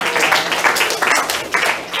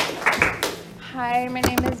Hi, my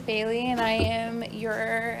name is Bailey, and I am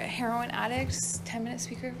your heroin addict's 10-minute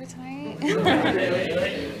speaker for tonight.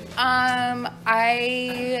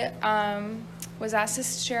 I was asked to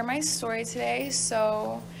share my story today.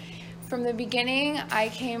 So from the beginning, I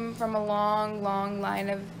came from a long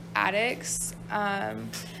line of addicts. My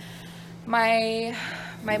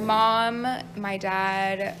mom, my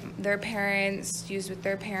dad, their parents, used with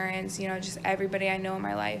their parents, just everybody I know in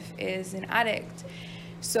my life is an addict.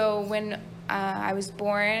 So when I was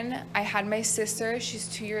born, I had my sister. She's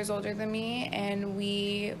 2 years older than me, and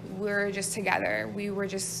we were just together. We were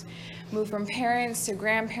just moved from parents to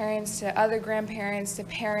grandparents to other grandparents to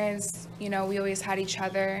parents. We always had each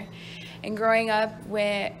other. And growing up,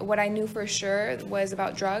 what I knew for sure was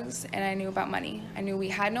about drugs, and I knew about money. I knew we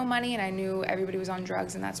had no money, and I knew everybody was on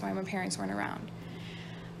drugs, and that's why my parents weren't around.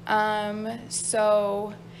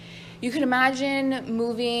 So you can imagine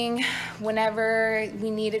moving whenever we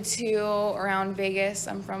needed to around Vegas.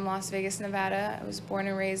 I'm from Las Vegas, Nevada. I was born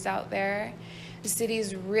and raised out there. The city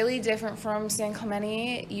is really different from San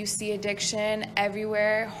Clemente. You see addiction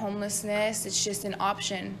everywhere, homelessness. It's just an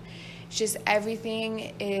option. It's just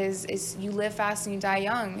everything is you live fast and you die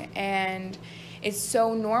young. And it's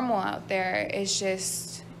so normal out there. It's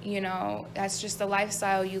just, that's just the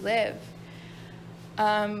lifestyle you live.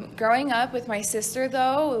 Growing up with my sister,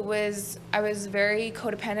 though, I was very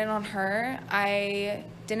codependent on her. I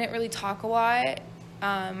didn't really talk a lot.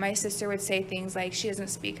 My sister would say things like, she doesn't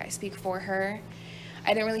speak, I speak for her.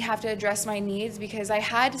 I didn't really have to address my needs because I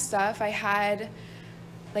had stuff. I had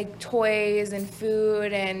like toys and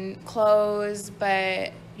food and clothes, but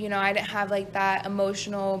I didn't have like that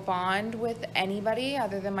emotional bond with anybody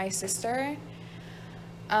other than my sister.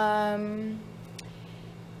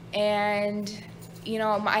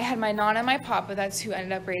 I had my nana and my papa. That's who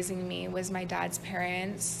ended up raising me, was my dad's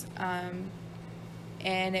parents.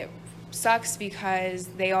 And it sucks because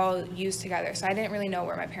they all used together, so I didn't really know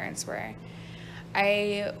where my parents were.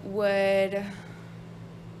 I would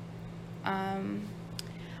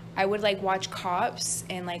like watch Cops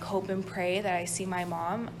and like hope and pray that I see my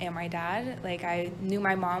mom and my dad. Like I knew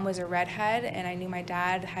my mom was a redhead and I knew my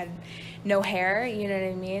dad had no hair, you know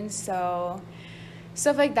what I mean? So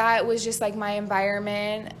stuff like that was just like my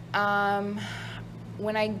environment.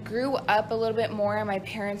 When I grew up a little bit more, my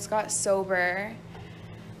parents got sober.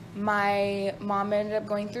 My mom ended up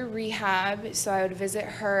going through rehab, so I would visit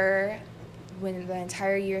her when the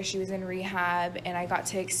entire year she was in rehab, and I got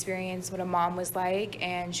to experience what a mom was like,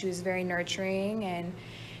 and she was very nurturing, and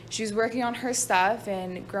she was working on her stuff.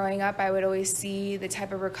 And growing up, I would always see the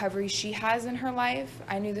type of recovery she has in her life.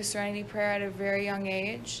 I knew the Serenity Prayer at a very young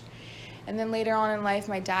age. And then later on in life,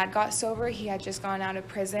 my dad got sober. He had just gone out of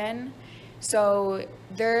prison. So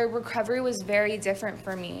their recovery was very different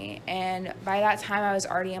for me. And by that time, I was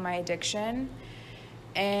already in my addiction.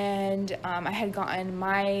 And I had gotten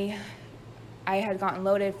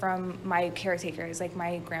loaded from my caretakers, like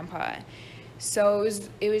my grandpa. So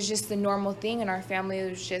it was just the normal thing in our family.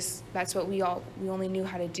 It was just, that's what we only knew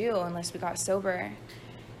how to do unless we got sober.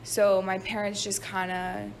 So my parents just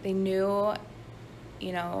they knew,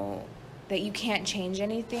 that you can't change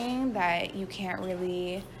anything, that you can't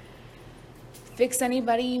really fix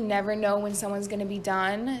anybody. You never know when someone's gonna be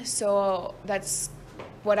done. So that's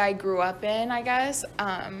what I grew up in, I guess.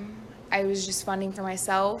 I was just funding for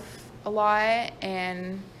myself a lot,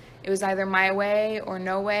 and it was either my way or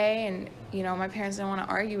no way, and my parents didn't want to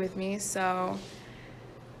argue with me. So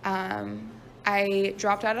I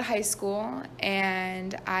dropped out of high school,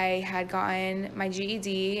 and I had gotten my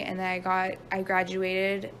GED, and then I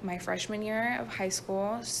graduated my freshman year of high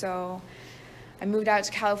school. So I moved out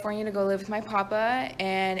to California to go live with my papa,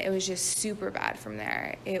 and it was just super bad from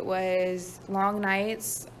there. It was long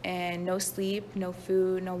nights and no sleep, no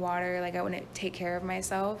food, no water. Like I wouldn't take care of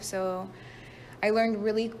myself. So I learned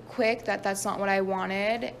really quick that that's not what I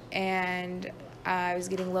wanted, and I was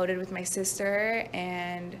getting loaded with my sister,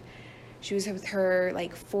 and she was with her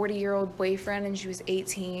like 40-year-old boyfriend, and she was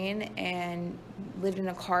 18 and lived in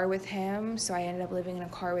a car with him. So I ended up living in a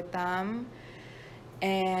car with them.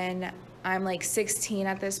 And I'm like 16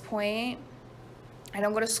 at this point. I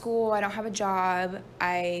don't go to school. I don't have a job.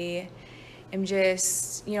 I am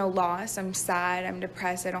just, lost. I'm sad. I'm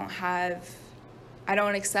depressed. I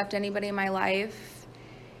don't accept anybody in my life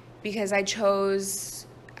because I just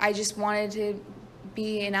wanted to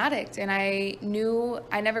be an addict, and I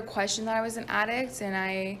never questioned that I was an addict, and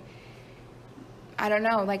I don't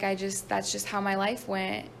know, like that's just how my life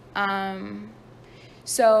went.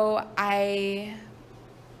 So I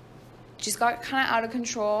just got kind of out of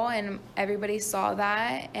control, and everybody saw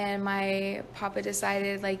that, and my papa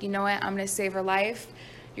decided, like, you know what, I'm gonna save her life.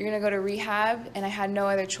 you're gonna go to rehab. And I had no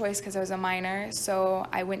other choice because I was a minor. So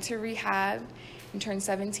I went to rehab and turned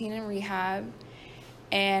 17 in rehab.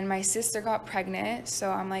 And my sister got pregnant.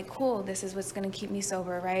 So I'm like, cool, this is what's gonna keep me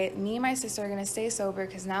sober, right? Me and my sister are gonna stay sober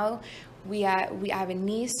because now we have a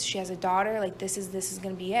niece, she has a daughter, like this is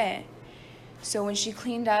gonna be it. So when she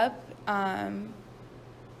cleaned up,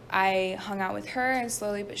 I hung out with her, and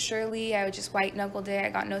slowly but surely, I would just white knuckled it. I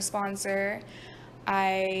got no sponsor.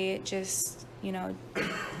 I just,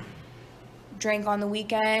 drank on the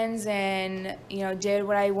weekends and, did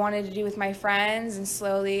what I wanted to do with my friends, and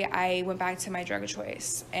slowly I went back to my drug of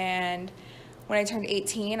choice. And when I turned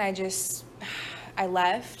 18, I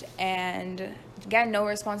left, and again, no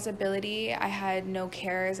responsibility. I had no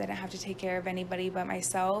cares. I didn't have to take care of anybody but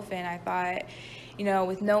myself, and I thought,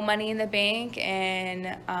 with no money in the bank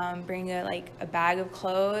and bring a bag of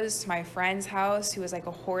clothes to my friend's house who was like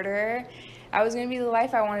a hoarder, I was going to be the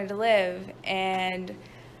life I wanted to live. And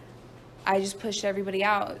I just pushed everybody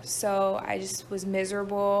out. So I just was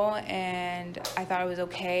miserable, and I thought I was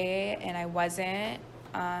okay, and I wasn't.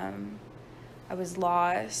 I was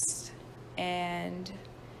lost, and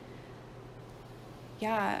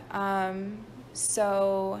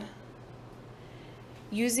so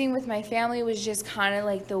using with my family was just kind of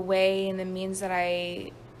like the way and the means that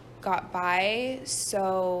I got by.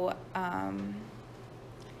 So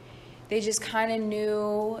they just kind of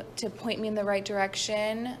knew to point me in the right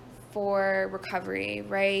direction for recovery,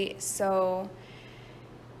 right? So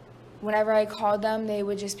whenever I called them, they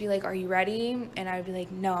would just be like, are you ready? And I would be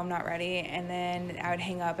like, no, I'm not ready. And then I would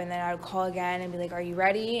hang up, and then I would call again and be like, are you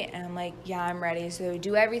ready? And I'm like, yeah, I'm ready. So they would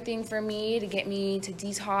do everything for me to get me to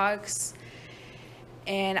detox.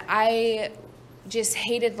 And I just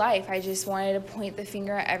hated life. I just wanted to point the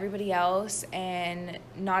finger at everybody else and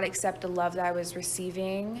not accept the love that I was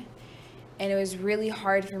receiving. And it was really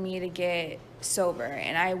hard for me to get sober.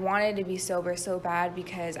 And I wanted to be sober so bad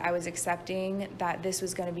because I was accepting that this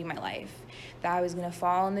was going to be my life, that I was going to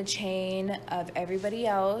fall in the chain of everybody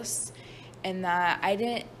else, and that I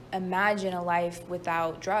didn't imagine a life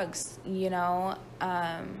without drugs,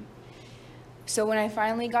 So when I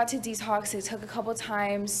finally got to detox, it took a couple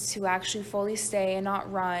times to actually fully stay and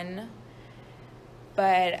not run.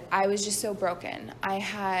 But I was just so broken. I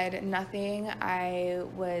had nothing. I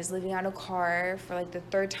was living out of a car for like the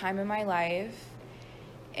third time in my life.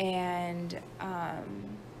 And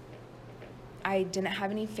I didn't have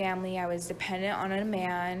any family. I was dependent on a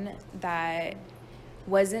man that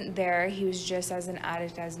wasn't there. He was just as an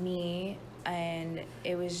addict as me. And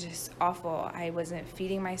it was just awful. I wasn't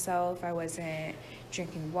feeding myself. I wasn't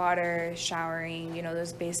drinking water, showering,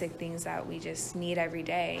 those basic things that we just need every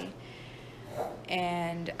day.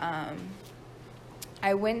 And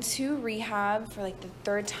I went to rehab for like the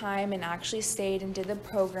third time and actually stayed and did the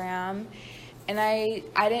program. And I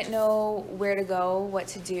didn't know where to go, what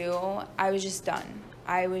to do. I was just done.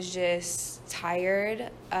 I was just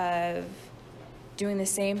tired of doing the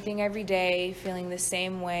same thing every day, feeling the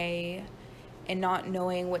same way, and not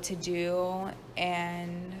knowing what to do.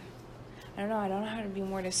 And I don't know how to be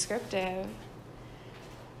more descriptive.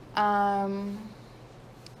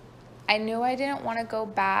 I knew I didn't want to go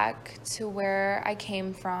back to where I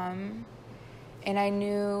came from, and I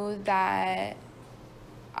knew that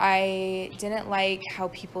I didn't like how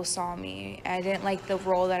people saw me. I didn't like the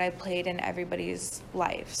role that I played in everybody's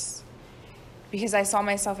lives, because I saw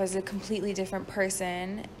myself as a completely different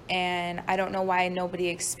person, and I don't know why nobody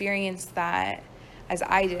experienced that as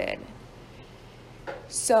I did.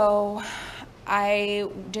 So I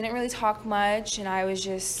didn't really talk much, and I was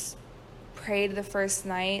just prayed the first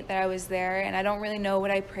night that I was there, and I don't really know what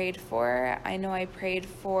I prayed for. I know I prayed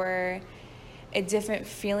for a different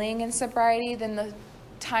feeling in sobriety than the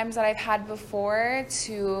times that I've had before,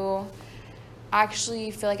 to actually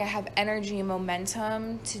feel like I have energy and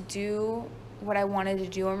momentum to do what I wanted to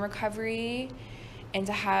do in recovery, and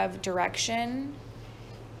to have direction.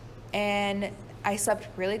 And I slept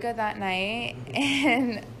really good that night,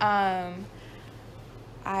 and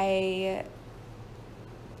I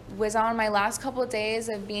was on my last couple of days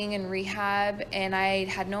of being in rehab, and I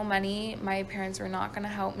had no money. My parents were not going to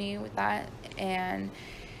help me with that, and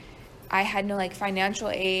I had no financial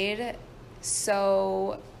aid.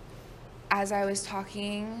 So as I was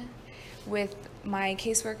talking with my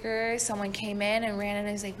caseworker, someone came in and ran in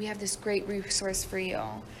and was like, we have this great resource for you,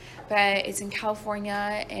 but it's in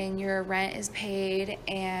California and your rent is paid,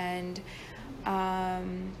 and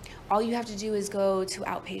all you have to do is go to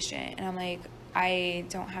outpatient. And I'm like, I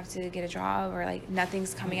don't have to get a job, or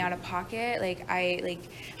nothing's coming out of pocket.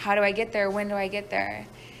 How do I get there? When do I get there?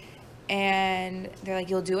 And they're like,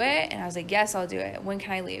 you'll do it? And I was like, yes, I'll do it. When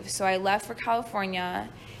can I leave? So I left for California,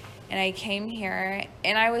 and I came here,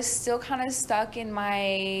 and I was still kind of stuck in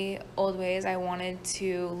my old ways. I wanted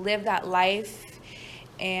to live that life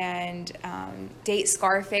and date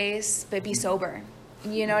Scarface, but be sober.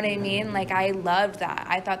 You know what I mean? Like, I loved that.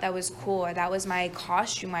 I thought that was cool. That was my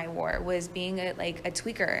costume I wore, was being a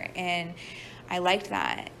tweaker. And I liked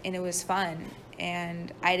that, and it was fun.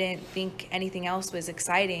 And I didn't think anything else was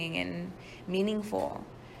exciting and meaningful.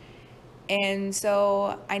 And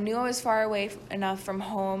so I knew I was far away enough from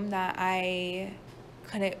home that I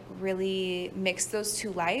couldn't really mix those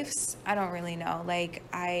two lives. I don't really know. Like,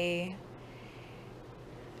 I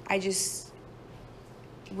just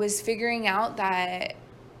was figuring out that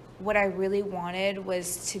what I really wanted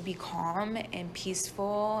was to be calm and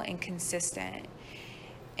peaceful and consistent.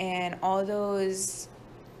 And all of those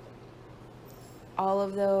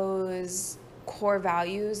core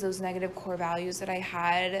values, those negative core values that I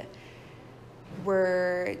had,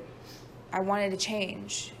 I wanted to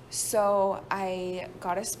change. So I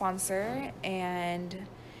got a sponsor, and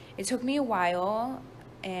it took me a while,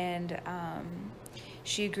 and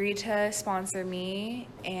she agreed to sponsor me,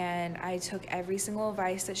 and I took every single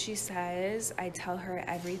advice that she says. I tell her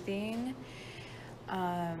everything.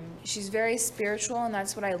 She's very spiritual, and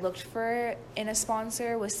that's what I looked for in a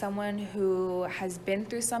sponsor, was someone who has been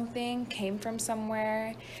through something, came from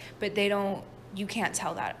somewhere, but you can't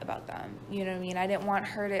tell that about them. You know what I mean? I didn't want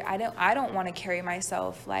her to, I don't want to carry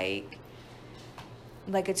myself like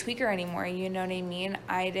a tweaker anymore. You know what I mean?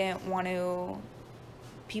 I didn't want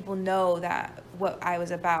people know that what I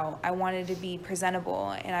was about. I wanted to be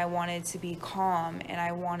presentable, and I wanted to be calm, and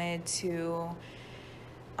I wanted to,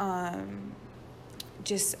 I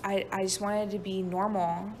just wanted to be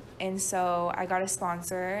normal. And so I got a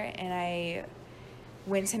sponsor, and I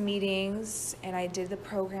went to meetings, and I did the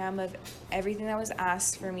program of everything that was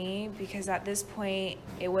asked for me, because at this point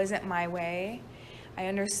it wasn't my way. I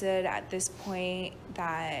understood at this point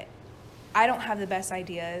that I don't have the best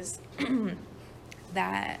ideas,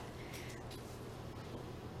 that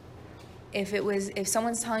if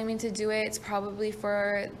someone's telling me to do it, it's probably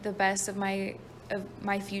for the best of my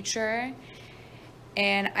future.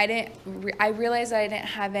 And I realized I didn't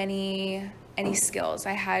have any skills.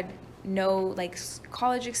 I had no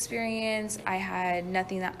college experience. I had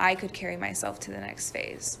nothing that I could carry myself to the next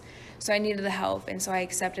phase. So I needed the help, and so I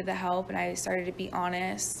accepted the help, and I started to be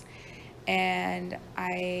honest. And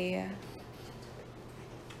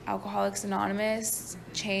Alcoholics Anonymous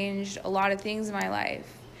changed a lot of things in my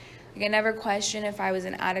life. Like, I never questioned if I was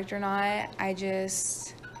an addict or not. I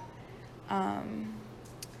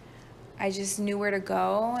just knew where to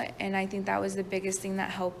go, and I think that was the biggest thing that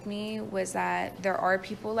helped me, was that there are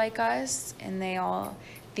people like us, and they all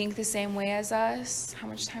think the same way as us. How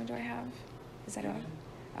much time do I have? Is that all?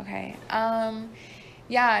 Okay.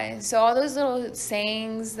 Yeah, so all those little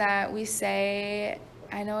sayings that we say,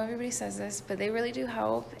 I know everybody says this, but they really do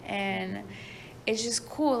help, and it's just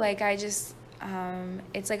cool. Like,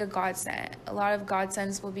 it's like a godsend. A lot of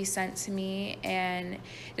godsends will be sent to me, and it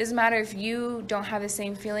doesn't matter if you don't have the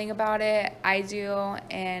same feeling about it. I do,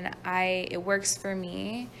 and it works for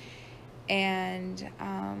me. And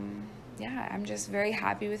yeah, I'm just very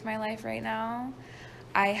happy with my life right now.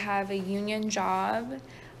 I have a union job.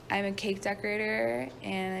 I'm a cake decorator,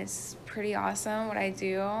 and it's pretty awesome what I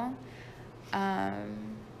do.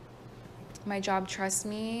 My job trusts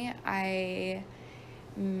me. I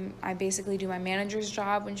basically do my manager's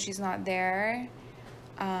job when she's not there.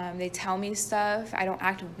 They tell me stuff. I don't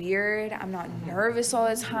act weird. I'm not nervous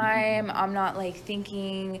all the time. I'm not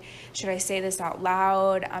thinking, should I say this out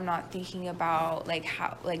loud? I'm not thinking about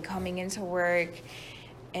how coming into work,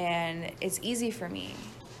 and it's easy for me.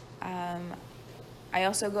 I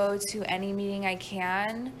also go to any meeting I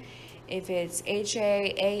can, if it's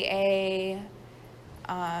HA, AA.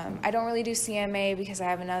 I don't really do CMA because I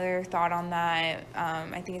have another thought on that.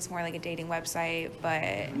 I think it's more like a dating website,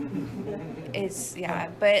 but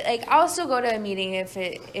but I'll still go to a meeting if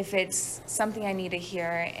it's something I need to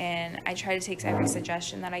hear, and I try to take every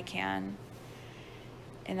suggestion that I can.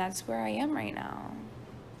 And that's where I am right now.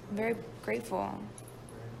 I'm very grateful.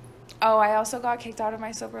 Oh, I also got kicked out of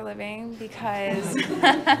my sober living because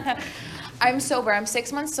I'm sober. I'm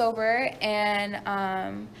 6 months sober, and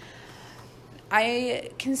I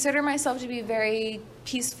consider myself to be very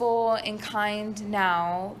peaceful and kind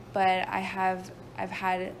now, but I've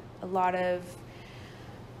had a lot of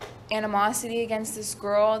animosity against this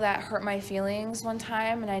girl that hurt my feelings one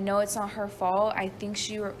time, and I know it's not her fault. I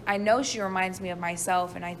know she reminds me of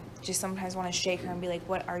myself, and I just sometimes want to shake her and be like,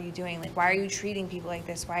 what are you doing? Like, why are you treating people like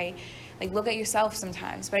this? Why, like, look at yourself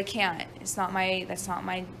sometimes. But I can't. That's not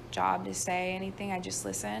my job to say anything. I just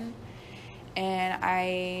listen. And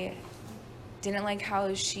I didn't like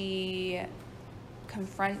how she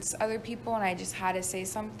confronts other people, and I just had to say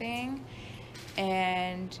something.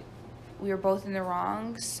 And we were both in the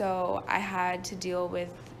wrong, so I had to deal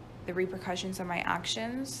with the repercussions of my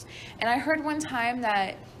actions. And I heard one time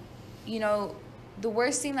that, you know, the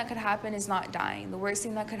worst thing that could happen is not dying. The worst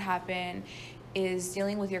thing that could happen is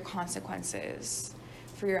dealing with your consequences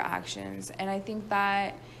for your actions. And I think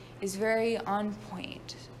that is very on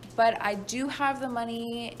point. But I do have the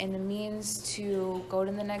money and the means to go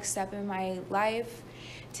to the next step in my life,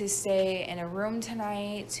 to stay in a room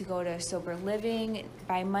tonight, to go to sober living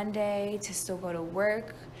by Monday, to still go to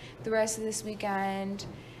work the rest of this weekend.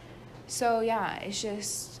 So yeah, it's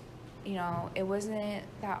just, you know, it wasn't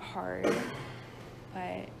that hard,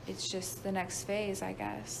 but it's just the next phase, I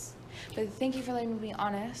guess. But thank you for letting me be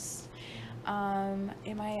honest. Am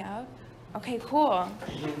I up? Okay, cool.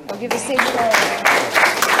 I'll give a safe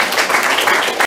roll.